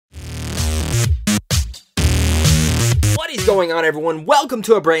going on, everyone? Welcome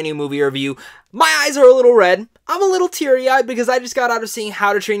to a brand new movie review. My eyes are a little red. I'm a little teary-eyed because I just got out of seeing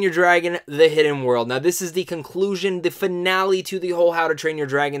How to Train Your Dragon: The Hidden World. Now, this is the conclusion, the finale to the whole How to Train Your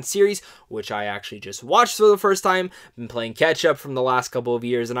Dragon series, which I actually just watched for the first time. Been playing catch-up from the last couple of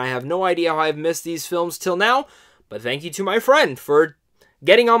years, and I have no idea how I've missed these films till now, but thank you to my friend for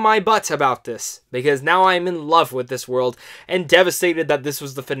getting on my butt about this, because now I'm in love with this world and devastated that this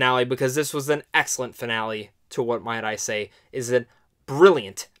was the finale, because this was an excellent finale to what might I say is a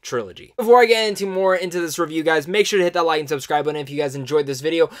brilliant trilogy. Before I get into this review, guys, make sure to hit that like and subscribe button if you guys enjoyed this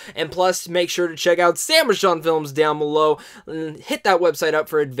video, and plus make sure to check out Sandwich on Films down below and hit that website up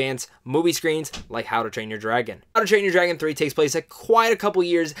for advanced movie screens like How to Train Your Dragon. How to Train Your Dragon 3 takes place at quite a couple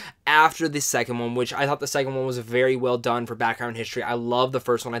years after the second one, which I thought the second one was very well done for background history. I love the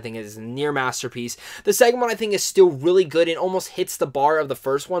first one. I think it is a near masterpiece. The second one I think is still really good and almost hits the bar of the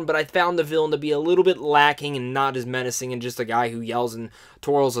first one, but I found the villain to be a little bit lacking and not as menacing and just a guy who yells and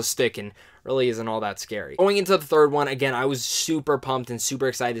twirls a stick and really isn't all that scary. Going into the third one, again, I was super pumped and super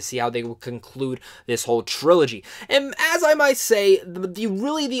excited to see how they will conclude this whole trilogy. And as I might say,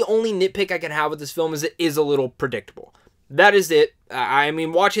 really the only nitpick I can have with this film is it is a little predictable. That is it. I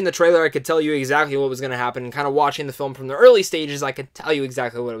mean, watching the trailer, I could tell you exactly what was going to happen, and kind of watching the film from the early stages, I could tell you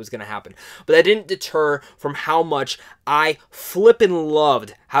exactly what was going to happen. But that didn't deter from how much I flippin'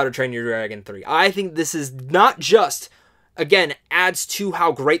 loved How to Train Your Dragon 3. I think this is not just, again, adds to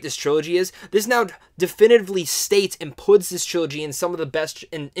how great this trilogy is. This now definitively states and puts this trilogy in some of the best,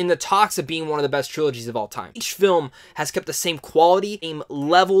 in the talks of being one of the best trilogies of all time. Each film has kept the same quality, same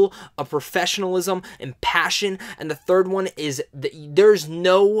level of professionalism and passion, and the third one is that there's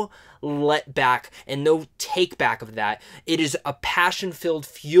no let back and no take back of that. It is a passion-filled,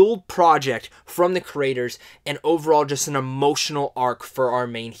 fueled project from the creators, and overall just an emotional arc for our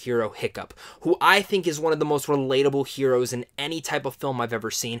main hero, Hiccup, who I think is one of the most relatable heroes in any type of film I've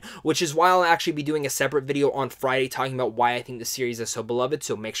ever seen, which is why I'll actually be doing a separate video on Friday talking about why I think the series is so beloved,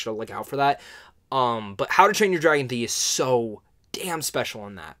 so make sure to look out for that. But How to Train Your Dragon 3 is so damn special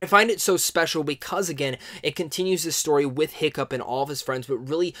in that. I find it so special because, again, it continues the story with Hiccup and all of his friends, but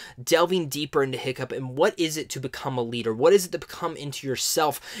really delving deeper into Hiccup and what is it to become a leader? What is it to become into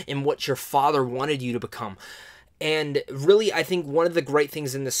yourself and what your father wanted you to become? And really, I think one of the great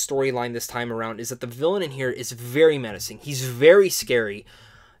things in this storyline this time around is that the villain in here is very menacing. He's very scary.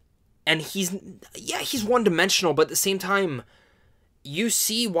 And he's one-dimensional, but at the same time, you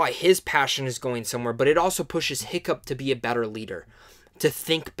see why his passion is going somewhere, but it also pushes Hiccup to be a better leader, to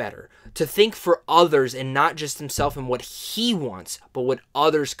think better, to think for others and not just himself and what he wants, but what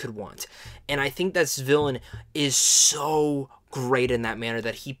others could want. And I think this villain is so great in that manner,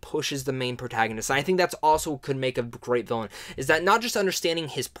 that he pushes the main protagonist. And I think that's also could make a great villain, is that not just understanding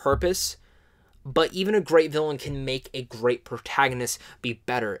his purpose, but even a great villain can make a great protagonist be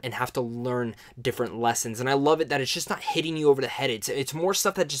better and have to learn different lessons. And I love it that it's just not hitting you over the head. It's more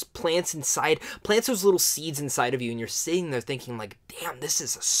stuff that just plants those little seeds inside of you, and you're sitting there thinking like, damn, this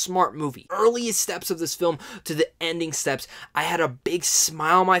is a smart movie. Earliest steps of this film to the ending steps, I had a big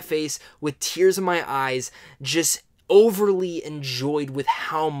smile on my face with tears in my eyes, just overly enjoyed with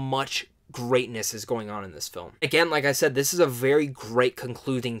how much greatness is going on in this film. Again, like I said, this is a very great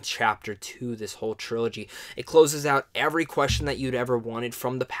concluding chapter to this whole trilogy. It closes out every question that you'd ever wanted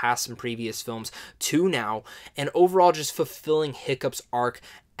from the past and previous films to now, and overall just fulfilling Hiccup's arc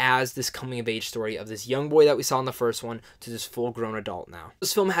as this coming-of-age story of this young boy that we saw in the first one to this full-grown adult now.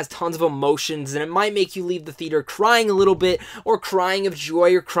 This film has tons of emotions, and it might make you leave the theater crying a little bit, or crying of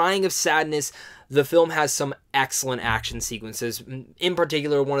joy, or crying of sadness. The film has some excellent action sequences, in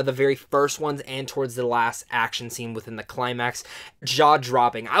particular one of the very first ones and towards the last action scene within the climax,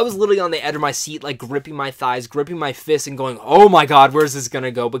 jaw-dropping. I was literally on the edge of my seat, like gripping my thighs, gripping my fists, and going, oh my god, where's this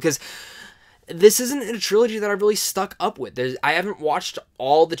gonna go? Because this isn't a trilogy that I've really stuck up with. I haven't watched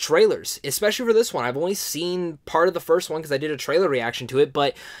all the trailers, especially for this one. I've only seen part of the first one because I did a trailer reaction to it,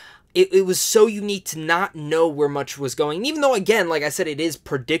 but it was so unique to not know where much was going. Even though, again, like I said, it is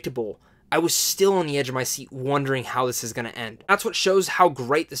predictable, I was still on the edge of my seat wondering how this is going to end. That's what shows how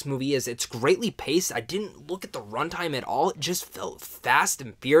great this movie is. It's greatly paced. I didn't look at the runtime at all. It just felt fast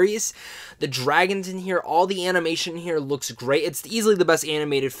and furious. The dragons in here, all the animation in here looks great. It's easily the best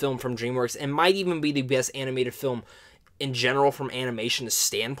animated film from DreamWorks, and might even be the best animated film in general from animation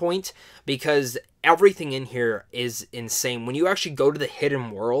standpoint, because everything in here is insane. When you actually go to the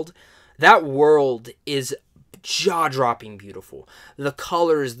hidden world, that world is jaw-dropping beautiful. The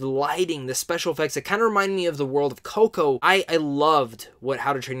colors, the lighting, the special effects, it kind of reminded me of the world of Coco. I loved what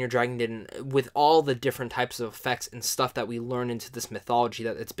How to Train Your Dragon did with all the different types of effects and stuff that we learn into this mythology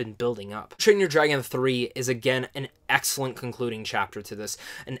that it's been building up. Train Your Dragon 3 is again an excellent concluding chapter to this.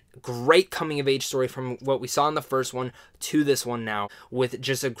 A great coming-of-age story from what we saw in the first one to this one now, with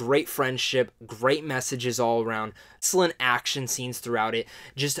just a great friendship, great messages all around, excellent action scenes throughout it,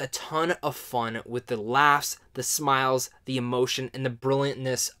 just a ton of fun with the laughs, the smiles, the emotion, and the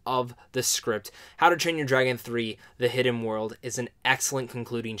brilliantness of the script. How to Train Your Dragon 3, The Hidden World, is an excellent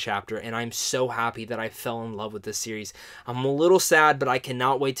concluding chapter, and I'm so happy that I fell in love with this series. I'm a little sad, but I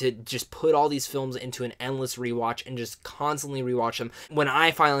cannot wait to just put all these films into an endless rewatch and just constantly rewatch them. When I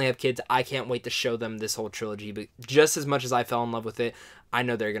finally have kids, I can't wait to show them this whole trilogy, but just as much as I fell in love with it, I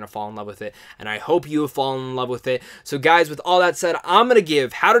know they're going to fall in love with it, and I hope you have fallen in love with it. So guys, with all that said, I'm going to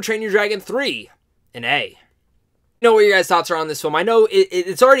give How to Train Your Dragon 3 an A. Know what your guys' thoughts are on this film. I know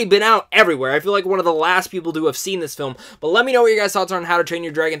it's already been out everywhere. I feel like one of the last people to have seen this film, but let me know what your guys' thoughts are on How to Train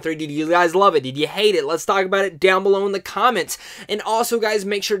Your Dragon 3. Did you guys love it? Did you hate it? Let's talk about it down below in the comments. And also, guys,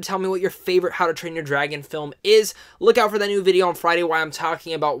 make sure to tell me what your favorite How to Train Your Dragon film is. Look out for that new video on Friday where I'm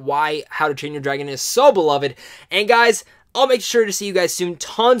talking about why How to Train Your Dragon is so beloved. And guys, I'll make sure to see you guys soon.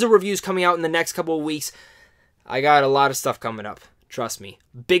 Tons of reviews coming out in the next couple of weeks. I got a lot of stuff coming up. Trust me.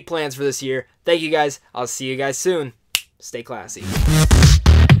 Big plans for this year. Thank you guys. I'll see you guys soon. Stay classy.